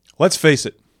Let's face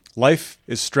it, life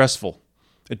is stressful.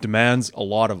 It demands a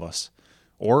lot of us.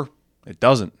 Or it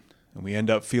doesn't, and we end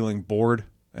up feeling bored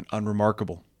and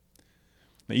unremarkable.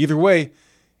 Now, either way,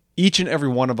 each and every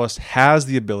one of us has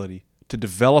the ability to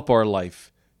develop our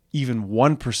life even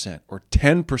 1% or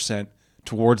 10%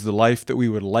 towards the life that we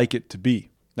would like it to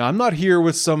be. Now, I'm not here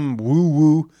with some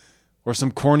woo-woo or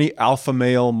some corny alpha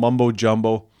male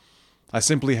mumbo-jumbo. I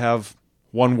simply have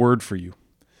one word for you.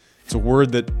 It's a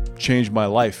word that changed my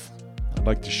life. I'd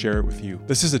like to share it with you.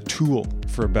 This is a tool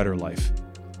for a better life,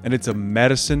 and it's a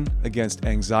medicine against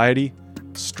anxiety,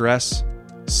 stress,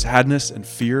 sadness and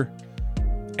fear,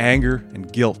 anger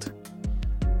and guilt.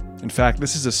 In fact,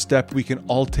 this is a step we can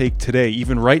all take today,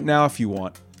 even right now if you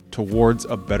want, towards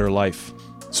a better life.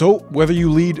 So whether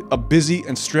you lead a busy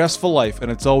and stressful life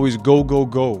and it's always go, go,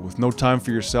 go with no time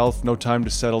for yourself, no time to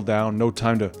settle down, no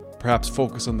time to perhaps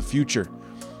focus on the future,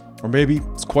 or maybe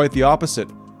it's quite the opposite.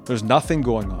 There's nothing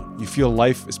going on. You feel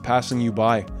life is passing you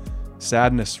by.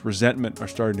 Sadness, resentment are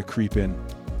starting to creep in.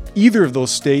 Either of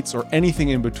those states or anything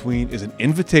in between is an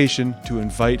invitation to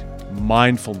invite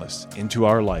mindfulness into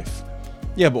our life.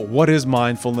 Yeah, but what is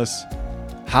mindfulness?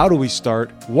 How do we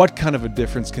start? What kind of a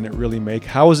difference can it really make?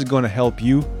 How is it going to help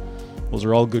you? Those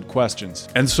are all good questions.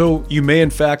 And so you may in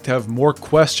fact have more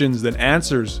questions than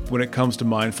answers when it comes to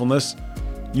mindfulness.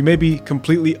 You may be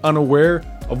completely unaware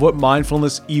of what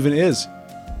mindfulness even is.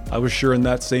 I was sure in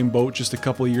that same boat just a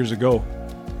couple of years ago.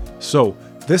 So,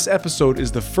 this episode is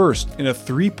the first in a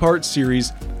 3-part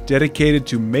series dedicated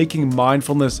to making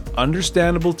mindfulness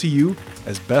understandable to you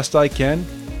as best I can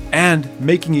and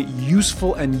making it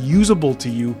useful and usable to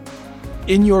you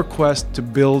in your quest to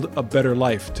build a better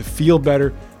life, to feel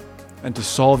better, and to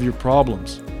solve your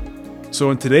problems.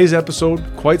 So in today's episode,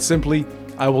 quite simply,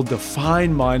 I will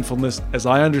define mindfulness as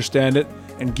I understand it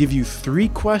and give you 3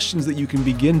 questions that you can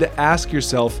begin to ask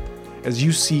yourself as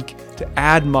you seek to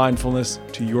add mindfulness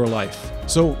to your life.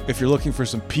 So if you're looking for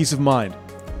some peace of mind,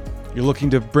 you're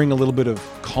looking to bring a little bit of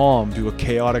calm to a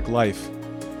chaotic life,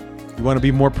 you want to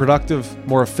be more productive,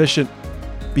 more efficient,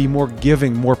 be more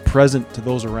giving, more present to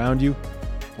those around you,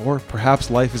 or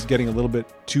perhaps life is getting a little bit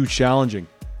too challenging,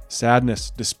 sadness,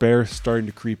 despair starting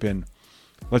to creep in.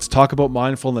 Let's talk about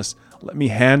mindfulness. Let me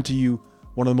hand to you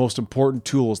one of the most important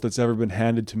tools that's ever been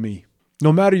handed to me.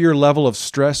 No matter your level of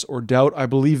stress or doubt, I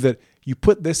believe that you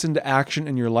put this into action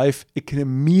in your life, it can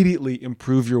immediately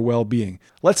improve your well-being.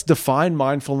 Let's define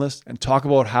mindfulness and talk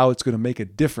about how it's going to make a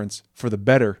difference for the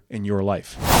better in your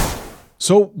life.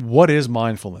 So, what is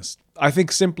mindfulness? I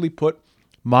think simply put,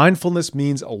 mindfulness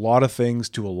means a lot of things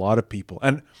to a lot of people.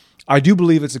 And I do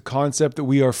believe it's a concept that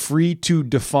we are free to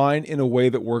define in a way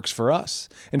that works for us.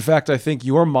 In fact, I think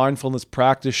your mindfulness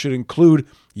practice should include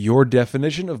your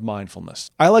definition of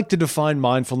mindfulness. I like to define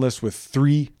mindfulness with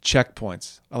 3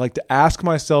 checkpoints. I like to ask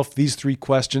myself these 3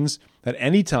 questions at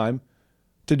any time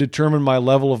to determine my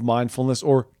level of mindfulness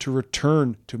or to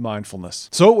return to mindfulness.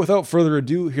 So without further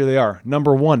ado, here they are.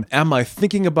 Number 1, am I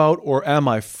thinking about or am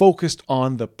I focused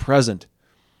on the present?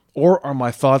 Or are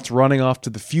my thoughts running off to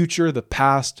the future, the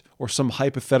past, or some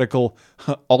hypothetical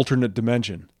alternate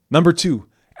dimension? Number 2,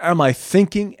 am I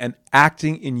thinking and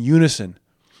acting in unison?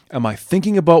 Am I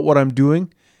thinking about what I'm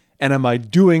doing? And am I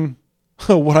doing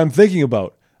what I'm thinking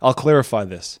about? I'll clarify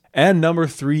this. And number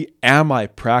 3, am I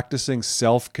practicing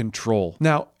self-control?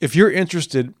 Now, if you're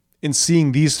interested in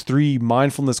seeing these 3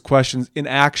 mindfulness questions in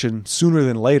action sooner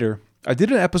than later, I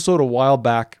did an episode a while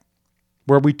back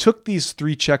where we took these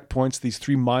 3 checkpoints, these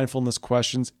 3 mindfulness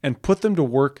questions, and put them to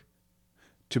work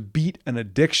to beat an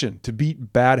addiction, to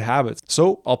beat bad habits.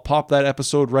 So I'll pop that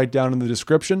episode right down in the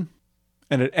description.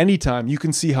 And at any time, you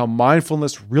can see how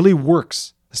mindfulness really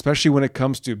works, especially when it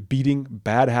comes to beating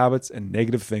bad habits and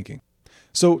negative thinking.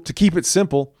 So to keep it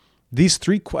simple, these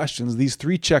 3 questions, these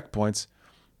 3 checkpoints,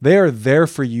 they are there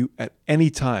for you at any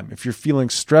time. If you're feeling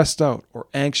stressed out or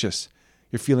anxious,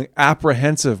 you're feeling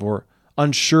apprehensive or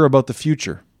unsure about the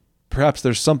future. Perhaps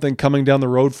there's something coming down the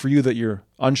road for you that you're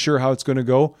unsure how it's going to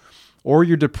go, or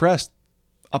you're depressed,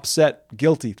 upset,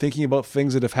 guilty, thinking about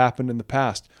things that have happened in the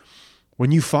past.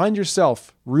 When you find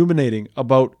yourself ruminating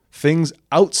about things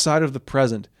outside of the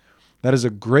present, that is a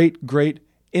great, great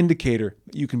indicator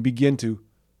that you can begin to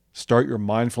start your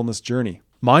mindfulness journey.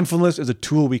 Mindfulness is a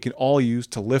tool we can all use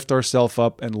to lift ourselves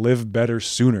up and live better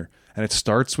sooner. And it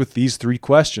starts with these 3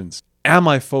 questions. Am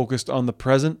I focused on the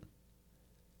present?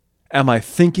 Am I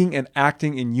thinking and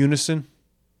acting in unison?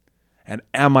 And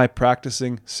am I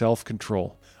practicing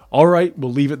self-control? All right,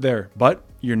 we'll leave it there. But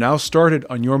you're now started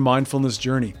on your mindfulness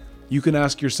journey. You can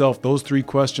ask yourself those 3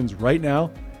 questions right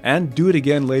now and do it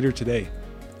again later today.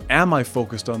 Am I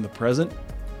focused on the present?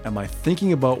 Am I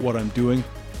thinking about what I'm doing?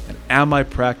 And am I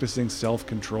practicing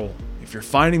self-control? If you're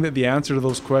finding that the answer to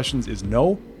those questions is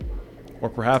no, or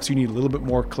perhaps you need a little bit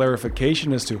more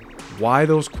clarification as to why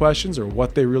those questions or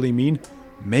what they really mean,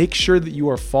 make sure that you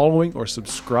are following or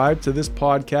subscribe to this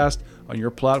podcast on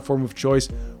your platform of choice.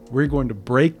 We're going to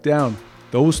break down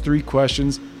those 3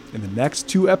 questions in the next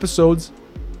 2 episodes,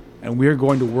 and we are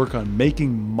going to work on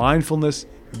making mindfulness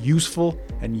useful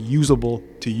and usable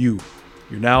to you.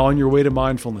 You're now on your way to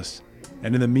mindfulness.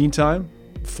 And in the meantime,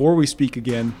 before we speak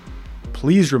again,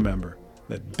 please remember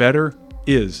that better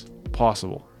is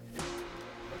possible.